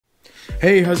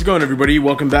Hey, how's it going, everybody?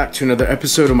 Welcome back to another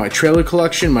episode of my trailer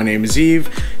collection. My name is Yves.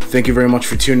 Thank you very much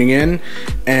for tuning in.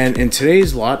 And in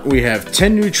today's lot, we have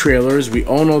 10 new trailers. We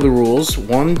all know the rules.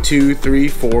 1, 2, 3,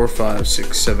 4, 5,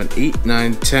 6, 7, 8,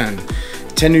 9, 10.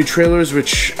 10 new trailers,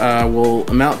 which will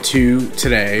amount to,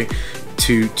 today,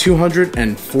 to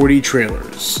 240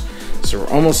 trailers. So we're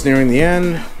almost nearing the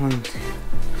end. 1, 2,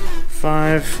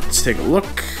 5. Let's take a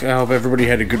look. I hope everybody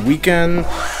had a good weekend.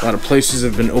 A lot of places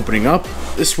have been opening up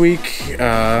this week,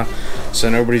 so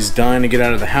nobody's dying to get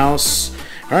out of the house.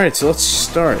 Alright, so let's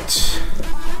start.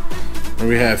 What do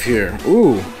we have here?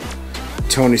 Ooh,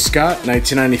 Tony Scott,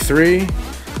 1993,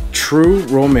 True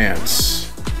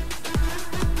Romance.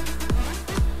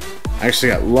 I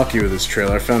actually got lucky with this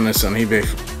trailer. I found this on eBay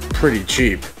pretty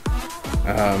cheap.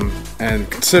 And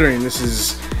considering this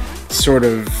is sort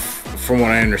of, from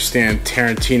what I understand,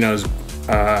 Tarantino's,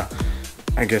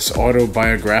 I guess,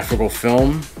 autobiographical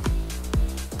film.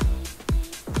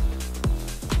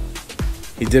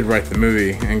 He did write the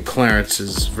movie, and Clarence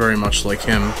is very much like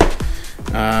him.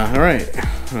 Alright,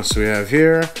 what else do we have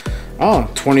here? Oh,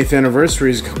 20th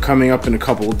anniversary is coming up in a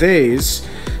couple of days.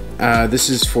 This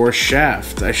is for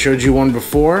Shaft. I showed you one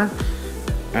before.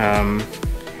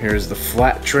 Here's the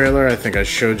flat trailer. I think I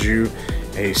showed you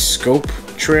a scope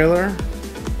trailer.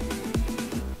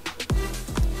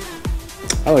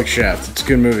 I like Shaft. It's a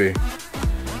good movie.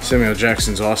 Samuel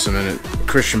Jackson's awesome in it.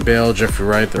 Christian Bale, Jeffrey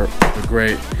Wright, they're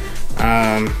great.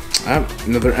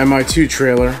 Another MI2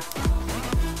 trailer.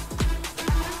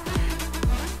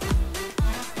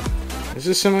 Is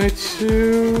this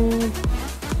MI2?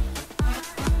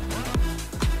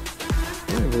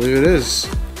 Yeah, I believe it is.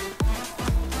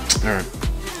 Alright.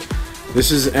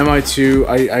 This is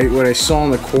MI2. What I saw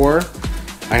in the core,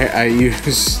 I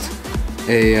used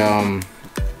a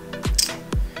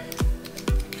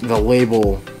the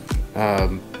label,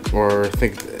 or I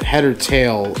think head or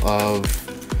tail of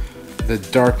the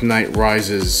Dark Knight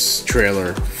Rises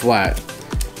trailer, flat.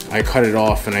 I cut it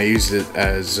off and I used it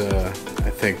as, I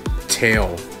think,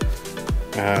 tail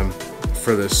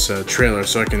for this trailer,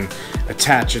 so I can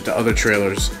attach it to other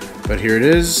trailers. But here it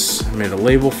is. I made a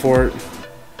label for it.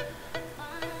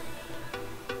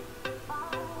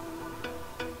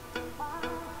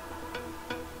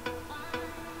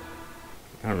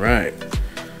 Alright.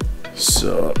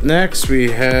 So up next we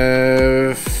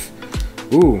have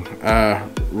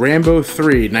Rambo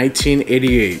 3,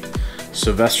 1988,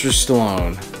 Sylvester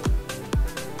Stallone.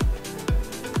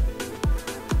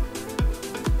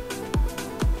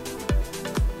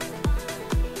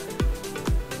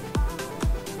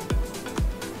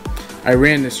 I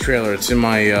ran this trailer. It's in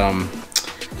my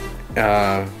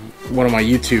one of my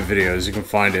YouTube videos. You can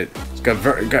find it. It's got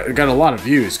a lot of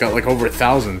views. It's got like over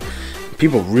 1,000.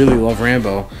 People really love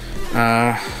Rambo.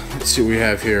 Let's see what we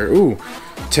have here. Ooh,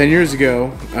 10 years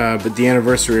ago, but the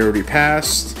anniversary already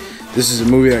passed. This is a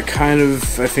movie that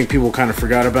I think people kind of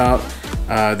forgot about.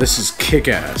 This is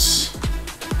Kick-Ass.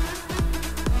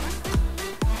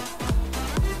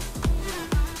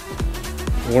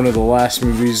 One of the last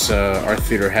movies our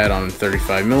theater had on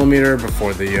 35mm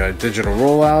before the digital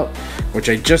rollout, which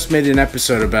I just made an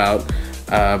episode about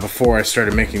before I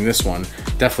started making this one.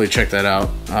 Definitely check that out.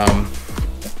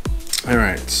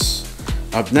 Alright,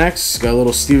 up next, got a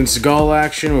little Steven Seagal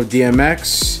action with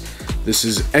DMX. This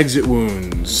is Exit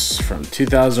Wounds from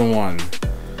 2001.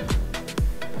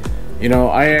 You know,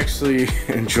 I actually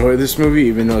enjoy this movie,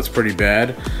 even though it's pretty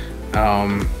bad.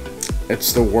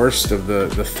 It's the worst of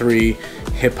the three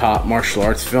hip-hop martial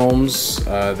arts films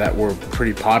that were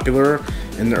pretty popular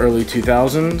in the early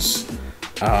 2000s.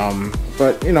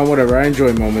 But, you know, whatever, I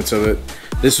enjoy moments of it.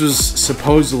 This was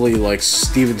supposedly like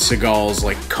Steven Seagal's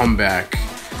like comeback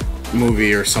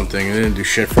movie or something. It didn't do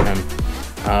shit for him.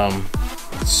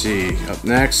 Let's see. Up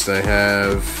next, I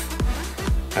have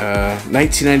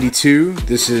 1992.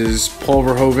 This is Paul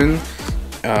Verhoeven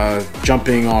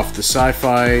jumping off the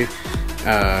sci-fi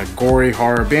gory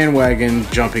horror bandwagon,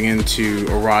 jumping into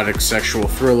erotic sexual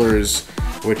thrillers,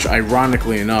 which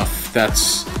ironically enough,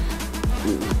 that's,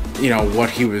 you know, what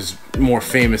he was more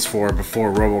famous for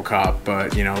before RoboCop,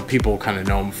 but, you know, people kind of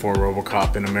know him for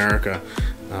RoboCop in America.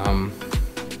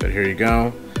 But here you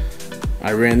go.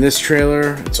 I ran this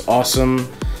trailer. It's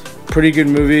awesome. Pretty good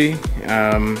movie.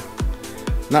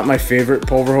 Not my favorite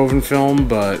Paul Verhoeven film,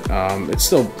 but it's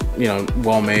still, you know,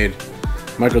 well made.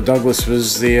 Michael Douglas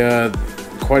was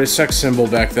quite a sex symbol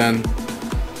back then.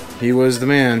 He was the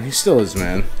man. He still is the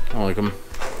man. I like him.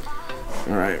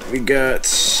 Alright, we got...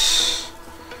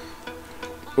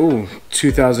 Ooh,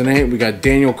 2008, we got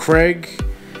Daniel Craig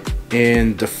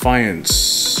in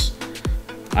Defiance.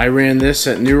 I ran this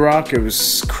at New Rock. It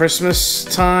was Christmas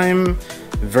time.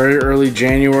 very early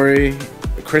January,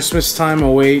 Christmas time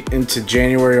 08 into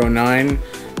January 09.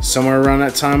 Somewhere around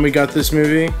that time we got this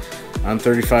movie on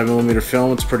 35mm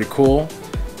film. It's pretty cool.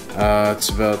 It's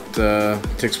about,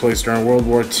 takes place during World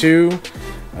War II.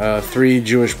 3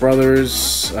 Jewish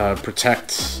brothers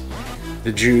protect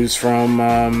the Jews from,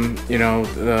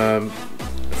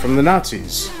 from the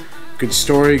Nazis. Good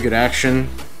story, good action.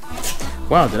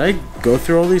 Wow, did I go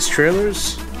through all these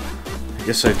trailers? I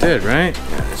guess I did, right?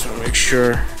 Yeah, I just want to make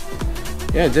sure.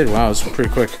 Yeah, I did. Wow, it was pretty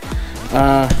quick.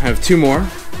 I have 2 more.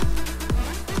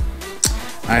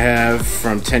 I have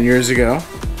from 10 years ago.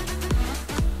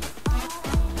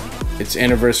 Its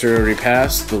anniversary already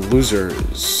passed. The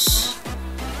Losers.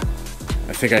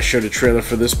 I think I showed a trailer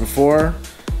for this before.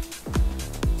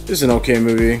 This is an okay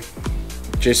movie.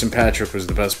 Jason Patrick was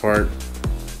the best part.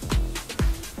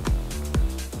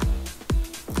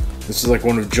 This is like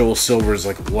one of Joel Silver's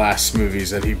last movies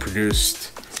that he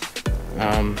produced.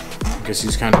 I guess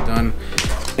he's kind of done.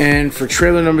 And for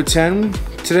trailer number 10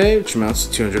 today, which amounts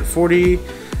to 240,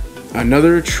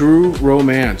 another True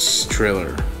Romance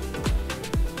trailer.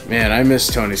 Man, I miss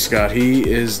Tony Scott. He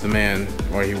is the man,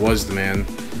 or he was the man.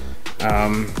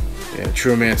 Yeah,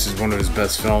 True Romance is one of his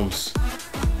best films.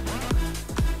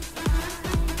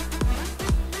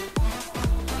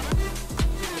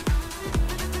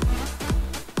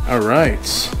 Alright,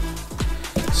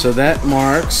 so that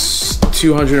marks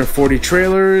 240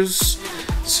 trailers.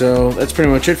 So that's pretty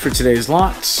much it for today's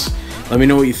lots. Let me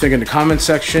know what you think in the comment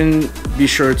section. Be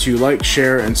sure to like,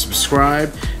 share, and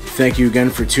subscribe. Thank you again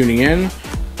for tuning in.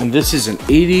 And this is an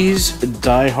 80s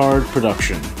Die Hard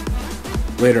production.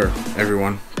 Later,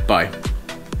 everyone. Bye.